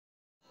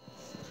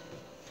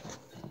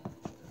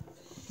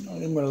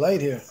Need more light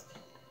here.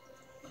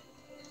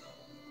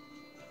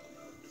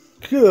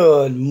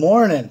 Good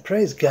morning.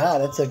 Praise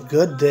God. It's a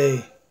good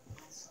day.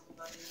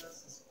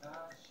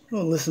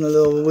 We'll listen to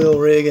little Will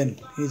Reagan.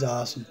 He's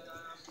awesome.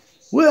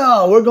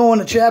 Well, we're going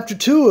to chapter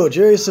 2 of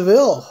Jerry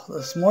Savelle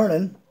this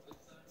morning.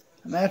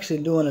 I'm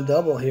actually doing a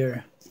double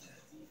here.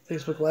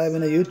 Facebook Live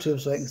and a YouTube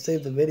so I can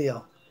save the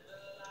video.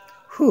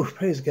 Whew,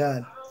 praise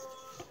God.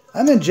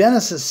 I'm in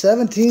Genesis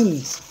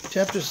 17,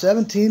 chapter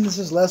 17. This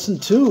is lesson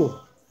 2,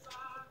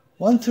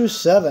 1 through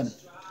 7.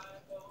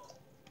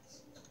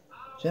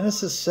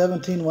 Genesis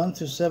 17, 1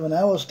 through 7.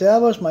 I will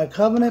establish my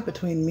covenant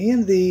between me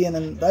and thee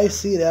and thy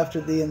seed after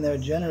thee and their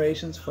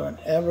generations for an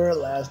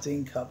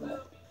everlasting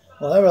covenant.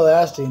 Well,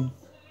 everlasting,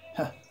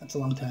 that's a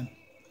long time.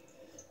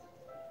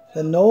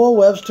 The Noah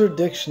Webster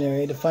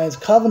Dictionary defines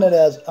covenant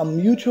as a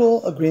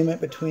mutual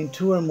agreement between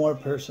two or more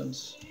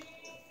persons.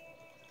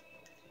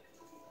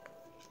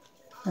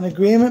 An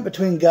agreement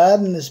between God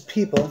and his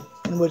people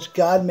in which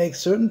God makes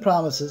certain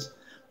promises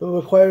but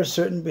requires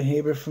certain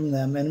behavior from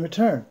them in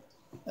return.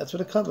 That's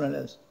what a covenant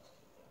is.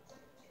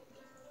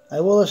 I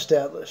will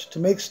establish. To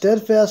make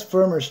steadfast,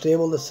 firm, or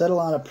stable, to settle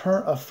on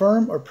a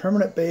firm or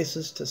permanent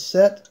basis, to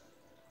set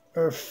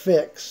or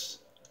fix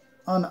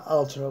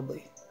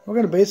unalterably. We're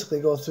going to basically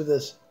go through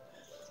this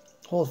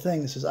whole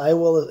thing. It says, I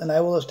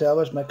will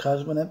establish my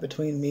covenant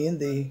between me and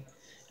thee,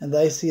 and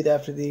thy seed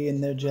after thee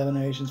and their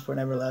generations for an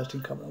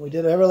everlasting covenant. We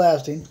did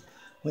everlasting.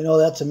 We know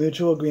that's a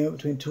mutual agreement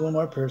between two or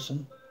more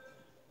persons.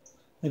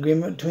 An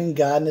agreement between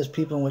God and his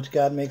people in which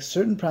God makes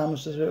certain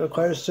promises but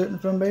requires certain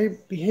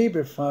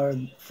behavior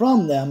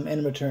from them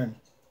in return.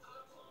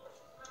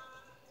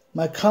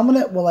 My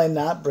covenant will I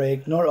not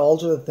break, nor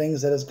alter the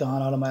things that has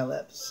gone out of my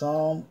lips.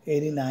 Psalm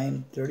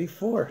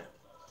 89:34.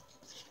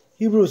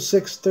 Hebrews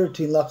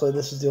 6:13. Luckily,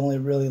 this is the only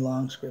really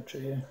long scripture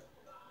here.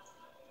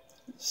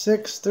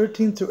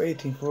 6:13 through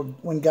 18. For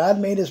when God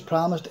made his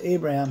promise to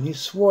Abraham, he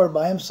swore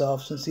by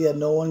himself, since he had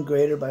no one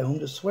greater by whom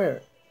to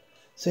swear,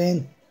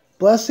 saying,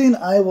 Blessing,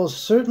 I will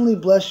certainly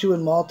bless you,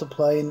 and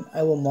multiplying,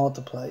 I will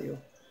multiply you.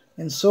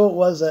 And so it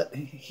was that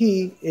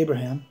he,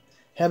 Abraham,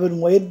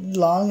 having waited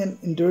long and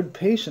endured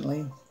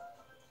patiently,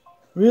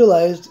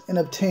 realized and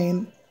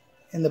obtained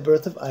in the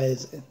birth of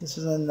Isaac, this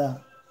is in the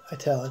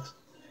italics,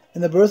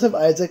 in the birth of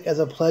Isaac as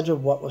a pledge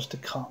of what was to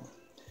come.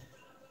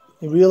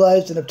 He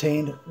realized and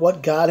obtained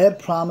what God had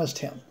promised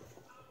him.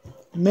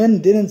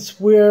 Men gosh, I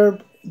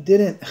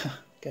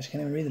can't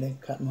even read the name,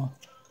 cut them off.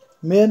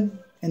 Men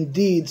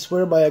indeed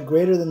swear by a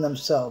greater than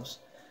themselves,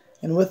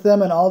 and with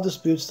them in all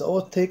disputes the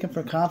oath taken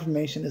for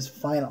confirmation is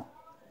final,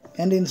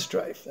 ending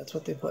strife. That's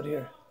what they put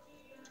here.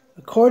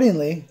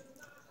 Accordingly,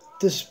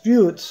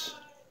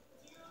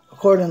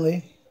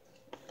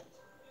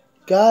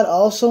 God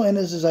also in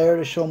his desire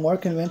to show more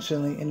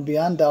convincingly and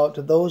beyond doubt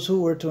to those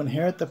who were to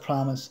inherit the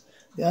promise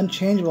the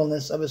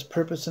unchangeableness of his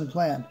purpose and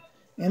plan,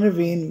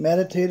 intervened,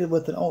 meditated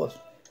with an oath.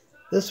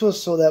 This was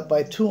so that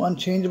by two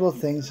unchangeable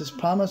things, his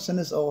promise and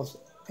his oath,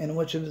 in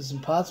which it is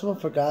impossible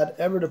for God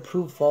ever to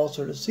prove false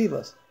or deceive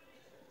us,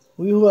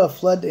 we who have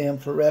fled to him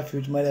for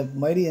refuge might have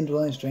mighty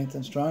indwelling strength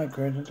and strong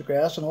encouragement to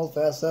grasp and hold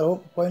fast that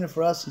hope appointed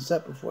for us and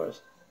set before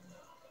us.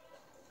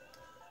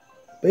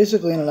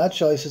 Basically, in a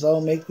nutshell, he says, I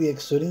will make thee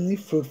exceedingly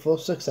fruitful,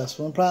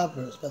 successful, and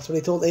prosperous. That's what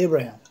he told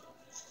Abraham.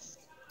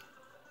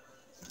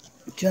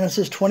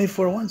 Genesis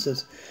 24:1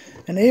 says,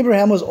 And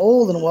Abraham was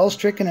old and well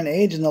stricken in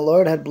age, and the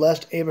Lord had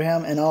blessed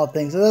Abraham in all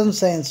things. It doesn't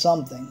say in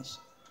some things.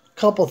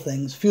 Couple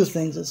things, few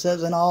things. It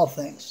says in all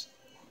things.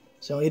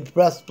 So he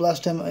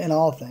blessed him in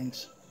all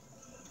things.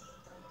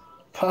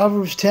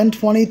 Proverbs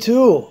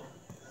 10:22.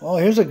 Oh,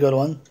 here's a good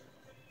one.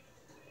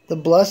 The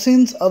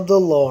blessings of the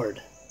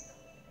Lord,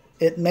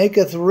 it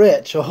maketh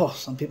rich. Oh,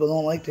 some people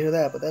don't like to hear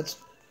that, but that's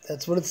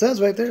what it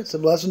says right there. It's the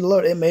blessing of the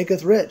Lord. It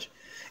maketh rich.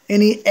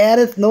 And he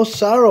addeth no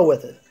sorrow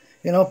with it.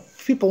 You know,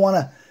 people want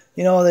to,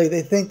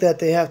 they think that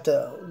they have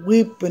to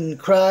weep and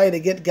cry to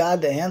get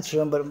God to answer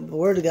them, but the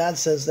Word of God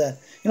says that,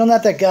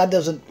 not that God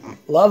doesn't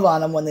love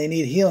on them when they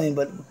need healing,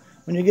 but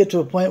when you get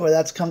to a point where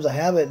that becomes a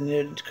habit and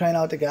you're crying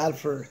out to God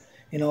for,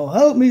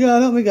 help me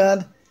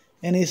God,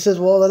 and he says,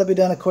 well, let it be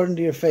done according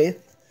to your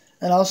faith,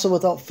 and also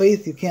without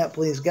faith you can't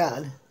please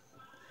God,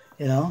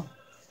 The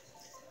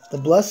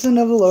blessing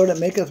of the Lord that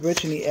maketh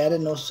rich, and he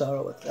added no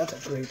sorrow with it.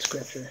 That's a great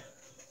scripture.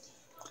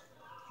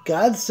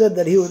 God said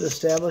that he would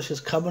establish his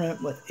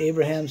covenant with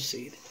Abraham's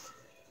seed.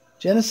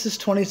 Genesis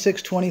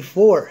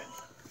 26:24.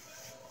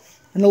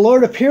 And the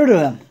Lord appeared to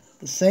him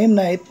the same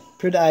night,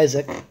 appeared to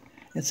Isaac,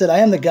 and said, I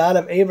am the God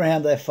of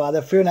Abraham thy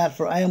father. Fear not,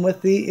 for I am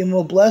with thee, and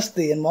will bless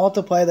thee, and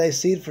multiply thy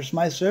seed for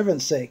my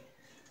servant's sake.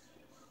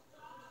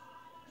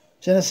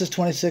 Genesis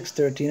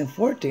 26:13 and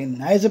 14.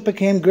 And Isaac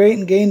became great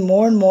and gained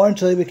more and more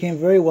until he became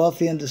very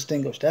wealthy and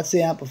distinguished. That's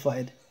the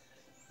Amplified.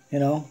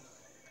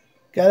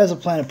 God has a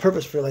plan and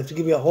purpose for your life to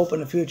give you a hope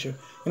in the future.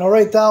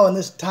 Right now in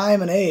this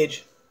time and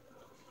age,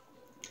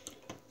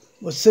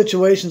 with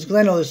situations, because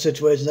I know there's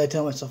situations, I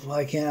tell myself, well,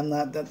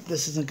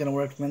 this isn't going to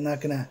work for me. I'm not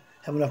going to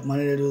have enough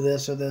money to do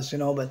this or this,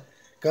 but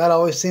God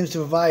always seems to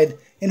provide.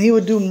 And he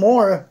would do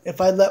more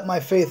if I'd let my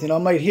faith, I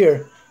might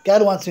hear,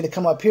 God wants me to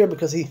come up here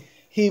because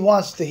he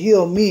wants to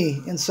heal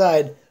me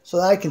inside so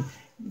that I can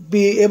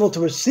be able to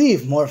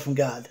receive more from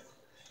God.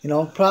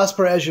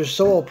 Prosper as your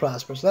soul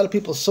prospers. A lot of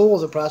people's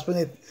souls are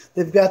prospering.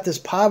 They've got this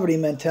poverty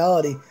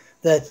mentality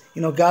that,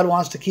 God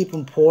wants to keep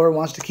them poor,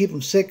 wants to keep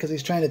them sick because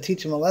he's trying to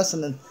teach them a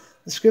lesson. And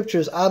the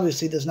scriptures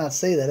obviously does not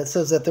say that. It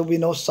says that there will be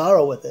no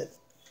sorrow with it.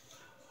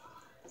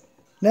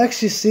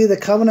 Next, you see the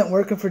covenant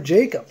working for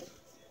Jacob.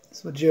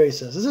 That's what Jerry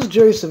says. This is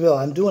Jerry Savelle.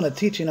 I'm doing a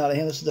teaching out of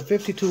him. This is a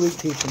 52-week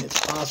teaching.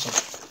 It's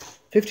awesome.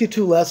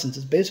 52 lessons.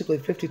 It's basically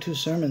 52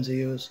 sermons he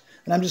used.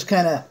 And I'm just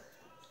kind of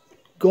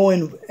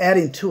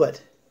adding to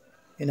it.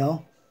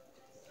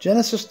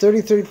 Genesis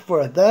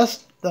 30:34.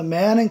 Thus the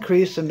man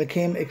increased and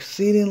became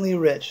exceedingly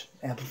rich.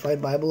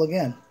 Amplified Bible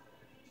again.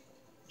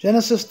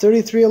 Genesis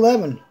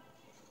 33:11.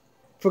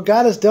 For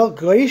God has dealt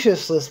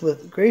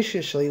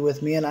graciously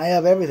with me, and I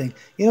have everything.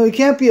 You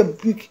can't be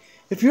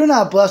if you're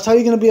not blessed, how are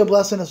you going to be a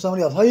blessing to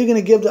somebody else? How are you going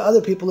to give to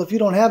other people if you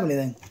don't have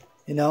anything?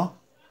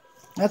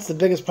 That's the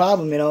biggest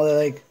problem. They're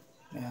like,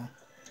 yeah.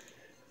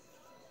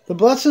 The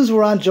blessings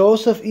were on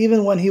Joseph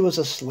even when he was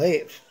a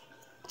slave.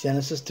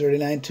 Genesis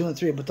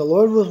 39:2-3. But the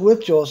Lord was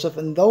with Joseph,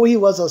 and though he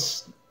was a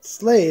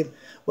slave,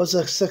 was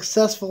a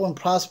successful and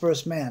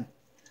prosperous man.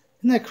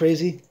 Isn't that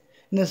crazy?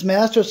 And his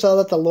master saw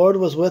that the Lord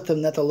was with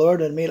him, that the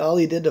Lord had made all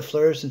he did to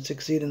flourish and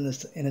succeed in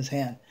his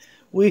hand.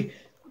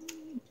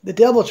 The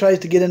devil tries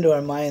to get into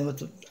our mind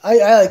with I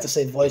like to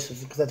say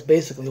voices, because that's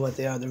basically what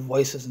they are. They're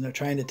voices, and they're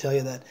trying to tell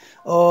you that,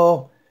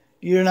 oh,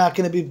 you're not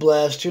going to be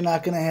blessed, you're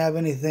not going to have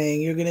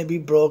anything, you're going to be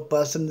broke,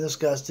 busted, and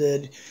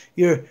disgusted.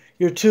 You're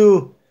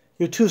too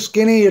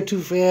skinny, you're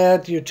too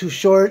fat, you're too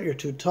short, you're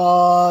too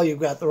tall, you've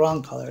got the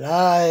wrong colored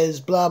eyes,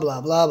 blah,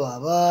 blah, blah, blah,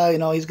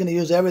 blah. He's going to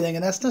use everything,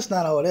 and that's just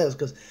not how it is,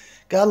 because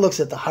God looks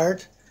at the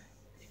heart.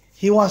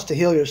 He wants to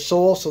heal your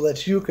soul so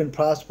that you can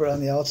prosper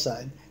on the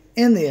outside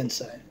and the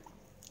inside.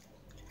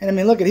 And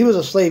look, he was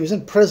a slave. He's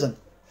in prison.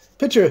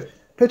 Picture,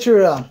 comes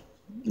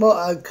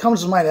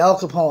to mind Al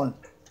Capone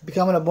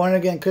becoming a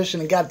born-again Christian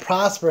and God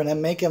prospering and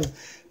make him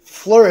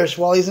flourish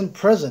while he's in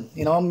prison.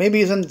 Maybe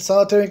he's in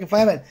solitary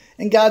confinement,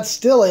 and God's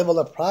still able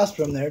to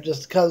prosper him there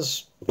just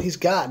because he's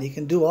God. He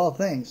can do all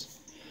things.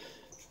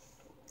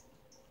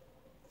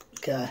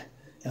 God,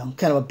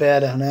 kind of a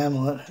bad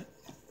animal,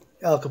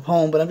 Al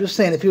Capone, but I'm just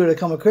saying if he were to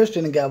become a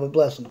Christian and God would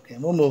bless him. Okay,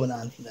 we're moving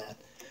on from that.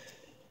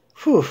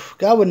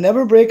 God would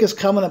never break his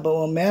covenant, but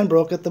when man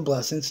broke it, the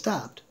blessing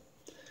stopped.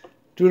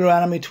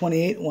 Deuteronomy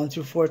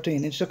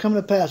 28:1-14. It shall come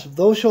to pass, if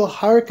thou shalt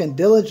hearken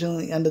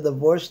diligently unto the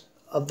voice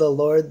of the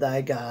Lord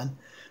thy God,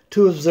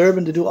 to observe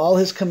and to do all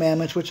his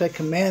commandments, which I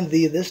command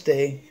thee this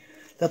day,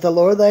 that the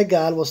Lord thy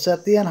God will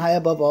set thee on high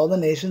above all the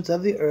nations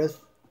of the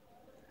earth,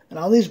 and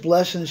all these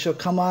blessings shall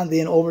come on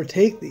thee and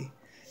overtake thee,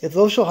 if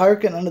thou shalt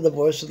hearken unto the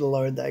voice of the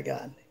Lord thy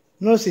God.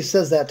 Notice he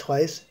says that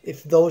twice.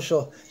 If thou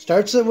shalt,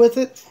 starts it with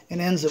it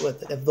and ends it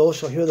with it. If thou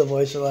shalt hear the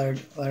voice of the Lord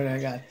thy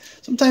God.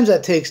 Sometimes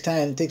that takes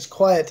time. It takes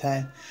quiet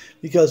time,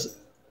 because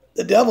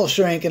the devil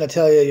sure ain't going to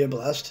tell you you're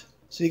blessed.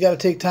 So you got to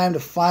take time to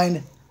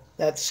find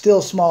that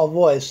still small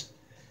voice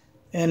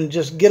and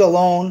just get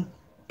alone,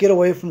 get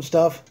away from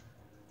stuff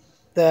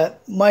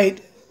that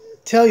might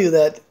tell you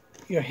that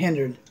you're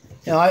hindered.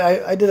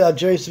 I did a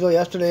Jerry Savelle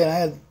yesterday, and I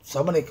had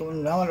somebody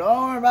coming down,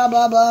 oh, blah,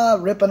 blah, blah,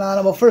 ripping on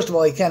him. Well, first of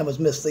all, he kind of was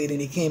misleading.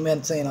 He came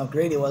in saying how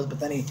great he was, but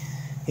then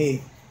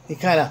he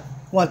kind of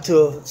went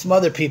to some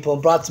other people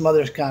and brought some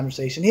other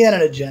conversation. He had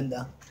an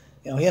agenda.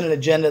 He had an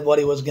agenda of what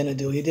he was going to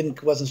do. He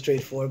wasn't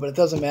straightforward, but it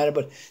doesn't matter.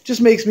 But it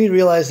just makes me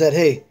realize that,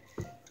 hey,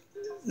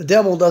 the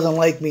devil doesn't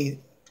like me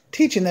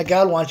teaching that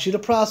God wants you to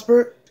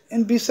prosper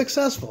and be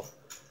successful.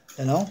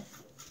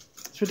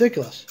 It's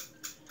ridiculous.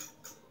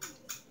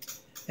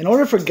 In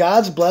order for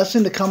God's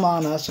blessing to come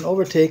on us and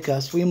overtake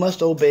us, we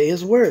must obey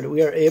his word.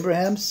 We are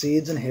Abraham's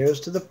seeds and heirs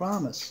to the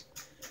promise.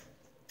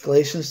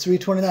 Galatians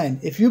 3:29.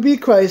 If you be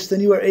Christ, then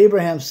you are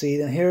Abraham's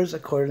seed and heirs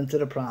according to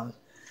the promise.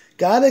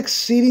 God's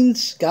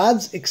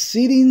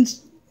exceeding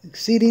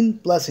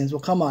blessings will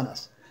come on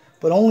us,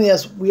 but only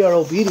as we are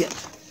obedient.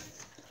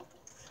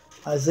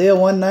 Isaiah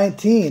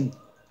 1:19.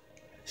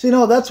 See,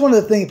 that's one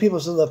of the things people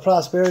say, the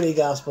prosperity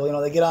gospel.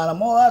 They get on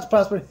them. Oh, that's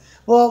prosperity.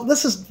 Well,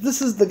 this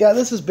is the guy.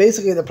 This is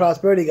basically the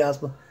prosperity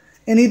gospel,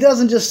 and he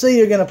doesn't just say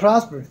you're going to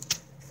prosper.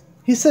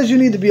 He says you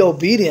need to be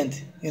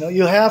obedient.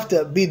 You have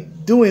to be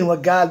doing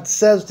what God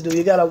says to do.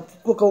 You got to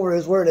look over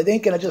his word. It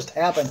ain't going to just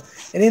happen.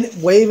 It ain't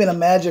waving a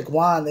magic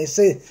wand. They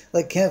say,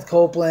 like Kenneth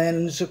Copeland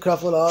and Mr.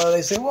 Creflo,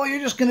 they say, well,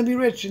 you're just going to be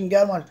rich and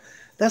God wants.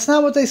 That's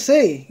not what they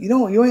say.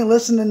 You ain't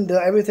listening to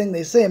everything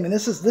they say.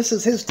 This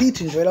is his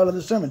teachings right out of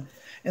the sermon.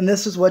 And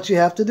this is what you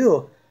have to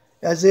do.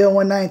 Isaiah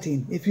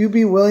 1:19. If you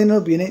be willing and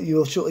obedient,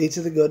 you shall eat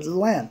of the goods of the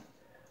land.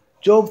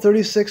 Job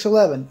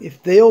 36:11.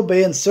 If they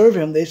obey and serve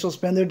him, they shall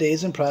spend their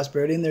days in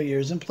prosperity and their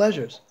years in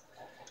pleasures.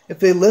 If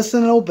they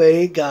listen and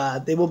obey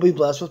God, they will be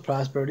blessed with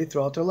prosperity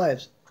throughout their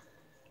lives.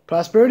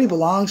 Prosperity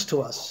belongs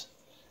to us.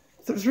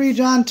 3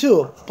 John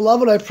 2.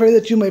 Beloved, I pray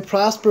that you may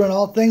prosper in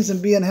all things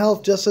and be in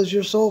health just as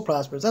your soul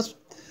prospers. That's,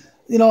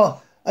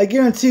 I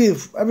guarantee you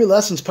every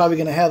lesson's probably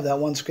going to have that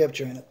one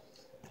scripture in it.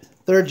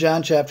 3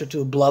 John chapter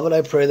 2. Beloved,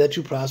 I pray that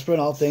you prosper in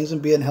all things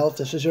and be in health.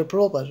 This is your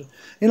pearl pleasure.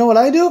 You know what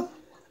I do?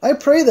 I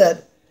pray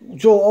that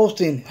Joel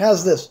Osteen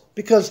has this,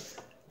 because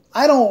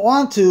I don't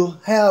want to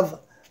have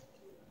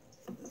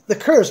the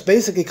curse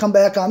basically come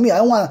back on me.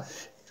 I want to,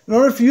 in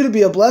order for you to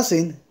be a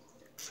blessing,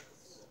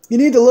 you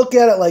need to look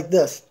at it like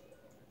this.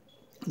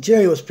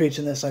 Jerry was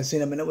preaching this. I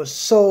seen him, and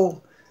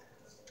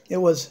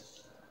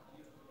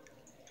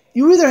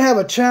you either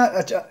have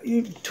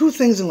two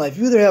things in life.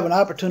 You either have an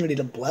opportunity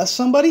to bless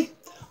somebody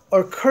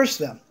or curse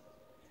them.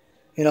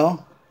 You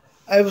know,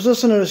 I was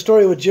listening to a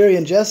story with Jerry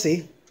and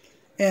Jesse,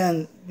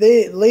 and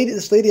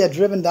this lady had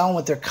driven down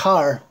with their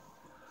car,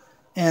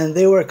 and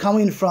they were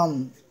coming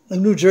from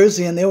New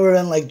Jersey, and they were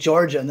in like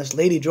Georgia, and this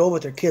lady drove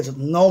with her kids with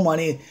no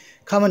money,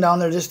 coming down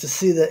there just to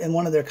see in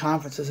one of their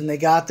conferences, and they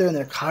got there, and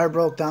their car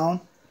broke down,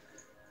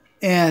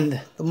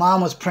 and the mom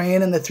was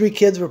praying, and the 3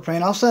 kids were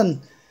praying. All of a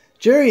sudden,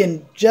 Jerry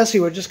and Jesse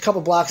were just a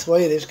couple blocks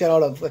away. They just got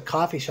out of a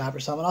coffee shop or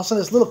something. All of a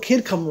sudden, this little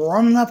kid come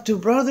running up to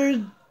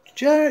Brother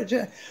Jerry,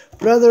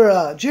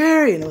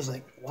 and it was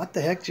like, what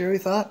the heck, Jerry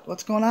thought?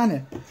 What's going on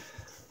here?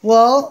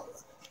 Well,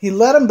 he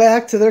led them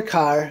back to their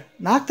car,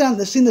 knocked on.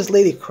 They seen this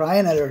lady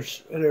crying at her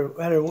steering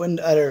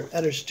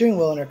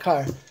wheel in her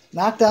car.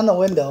 Knocked on the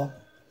window,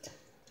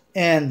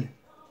 and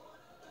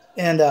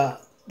the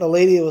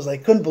lady was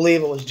like, couldn't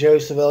believe it was Jerry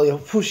Savelle,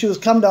 who she was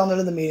come down there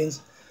to the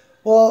meetings.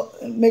 Well,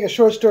 make a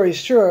short story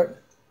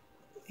short,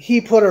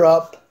 he put her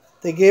up.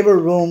 They gave her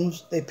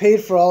rooms. They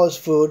paid for all his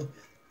food.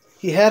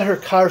 He had her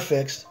car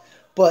fixed.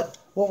 But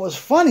what was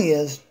funny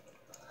is,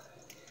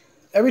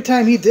 every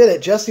time he did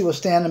it, Jesse was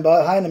standing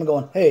behind him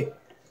going, hey,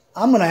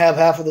 I'm going to have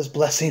half of this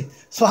blessing.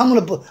 So I'm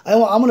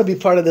going to be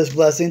part of this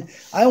blessing.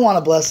 I want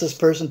to bless this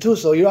person too.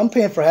 So I'm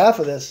paying for half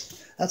of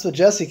this. That's what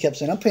Jesse kept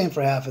saying. I'm paying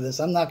for half of this.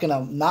 I'm not going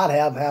to not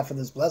have half of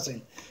this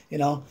blessing. You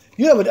know,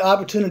 you have an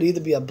opportunity to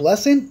be a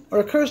blessing or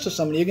a curse to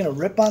somebody. You're going to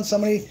rip on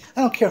somebody.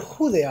 I don't care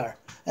who they are.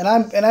 And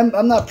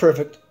I'm not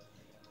perfect,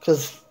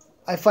 because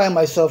I find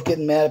myself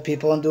getting mad at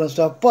people and doing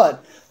stuff.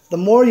 But the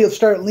more you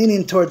start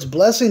leaning towards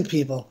blessing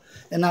people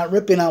and not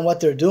ripping on what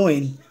they're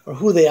doing or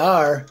who they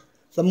are,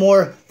 the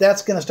more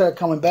that's going to start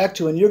coming back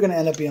to you, and you're going to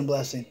end up being a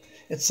blessing.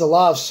 It's the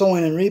law of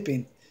sowing and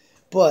reaping.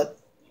 But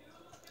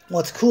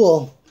what's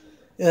cool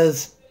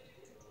is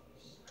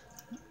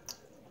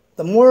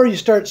the more you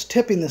start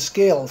tipping the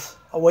scales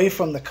away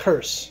from the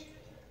curse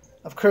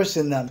of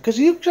cursing them, because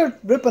you start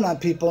ripping on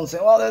people and say,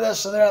 well, they're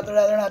this and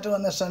they're not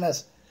doing this and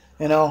this.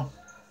 You know,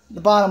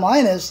 the bottom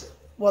line is,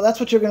 well,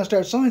 that's what you're going to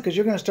start sowing, because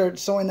you're going to start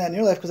sowing that in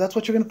your life, because that's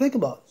what you're going to think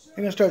about. You're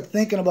going to start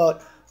thinking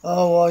about,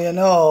 oh,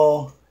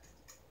 well,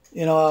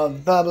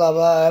 blah, blah,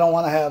 blah. I don't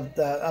want to have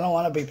that. I don't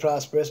want to be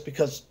prosperous,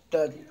 because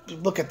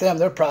look at them.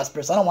 They're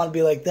prosperous. I don't want to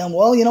be like them.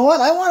 Well, you know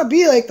what? I want to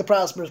be like the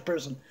prosperous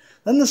person.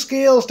 Then the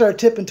scales start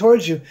tipping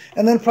towards you,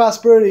 and then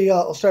prosperity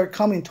will start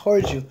coming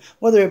towards you,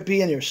 whether it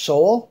be in your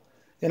soul.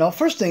 You know,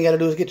 first thing you got to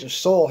do is get your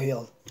soul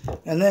healed,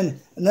 and then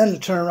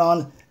turn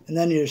around, and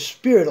then your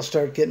spirit will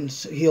start getting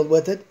healed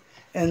with it,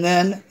 and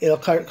then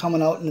it'll start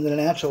coming out into the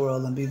natural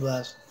world and be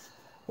blessed.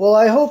 Well,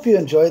 I hope you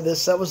enjoyed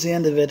this. That was the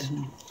end of it.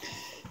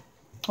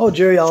 Oh,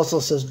 Jerry also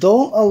says,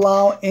 don't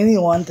allow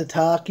anyone to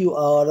talk you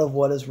out of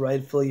what is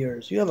rightfully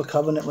yours. You have a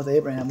covenant with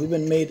Abraham. We've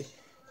been made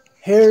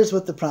heirs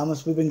with the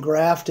promise. We've been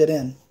grafted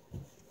in,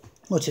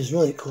 which is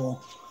really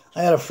cool.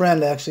 I had a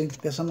friend, actually,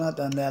 guess I'm not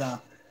done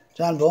that.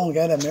 John Bowen, the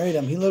guy that married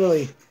him, he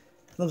literally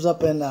lives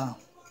up in by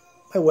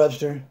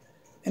Webster,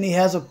 and he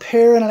has a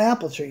pear and an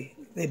apple tree.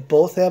 They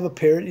both have a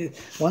pear.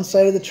 One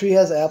side of the tree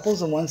has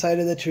apples, and one side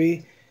of the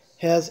tree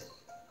has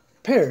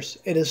pears.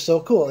 It is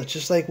so cool. It's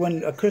just like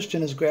when a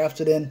Christian is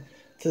grafted in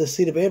to the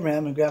seed of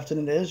Abraham and grafted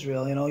into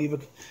Israel. You know,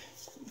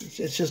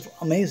 it's just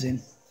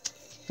amazing.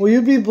 Will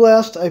you be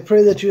blessed? I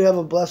pray that you have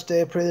a blessed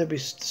day. I pray that the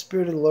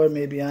Spirit of the Lord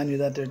may be on you,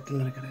 that they're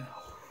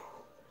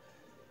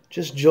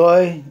just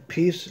joy,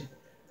 peace,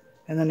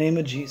 in the name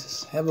of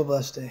Jesus. Have a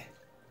blessed day.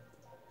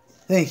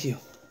 Thank you.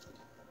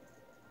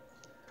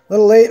 A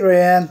little late,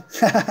 Rayanne.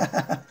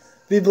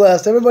 Be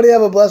blessed. Everybody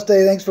have a blessed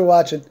day. Thanks for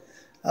watching.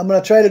 I'm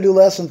going to try to do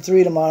lesson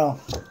 3 tomorrow.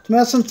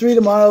 Lesson 3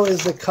 tomorrow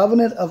is the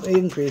covenant of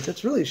increase.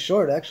 It's really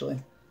short, actually.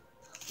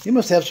 You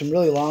must have some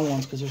really long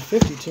ones, because there's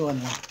 52 in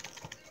there.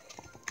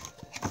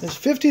 There's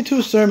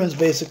 52 sermons,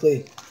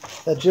 basically,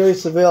 that Jerry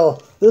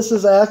Savelle. This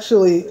is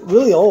actually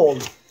really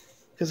old,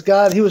 because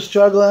God, he was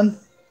struggling,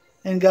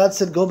 and God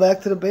said, go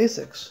back to the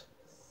basics.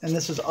 And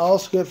this is all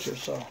scripture,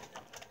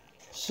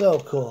 so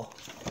cool.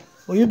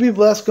 Will you be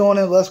blessed going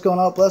in, blessed going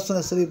out, blessed in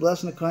the city,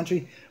 blessed in the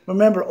country?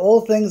 Remember,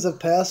 old things have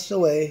passed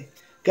away.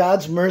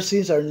 God's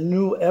mercies are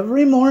new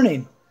every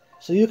morning.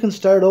 So you can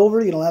start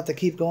over. You don't have to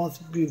keep going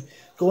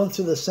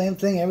through the same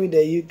thing every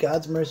day.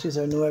 God's mercies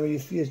are new every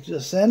day. You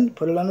just sin,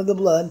 put it under the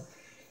blood.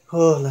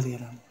 Oh,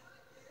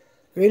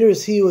 greater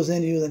is he who is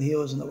in you than he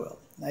who is in the world.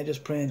 And I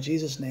just pray in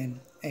Jesus' name.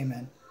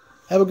 Amen.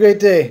 Have a great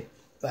day.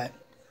 Bye.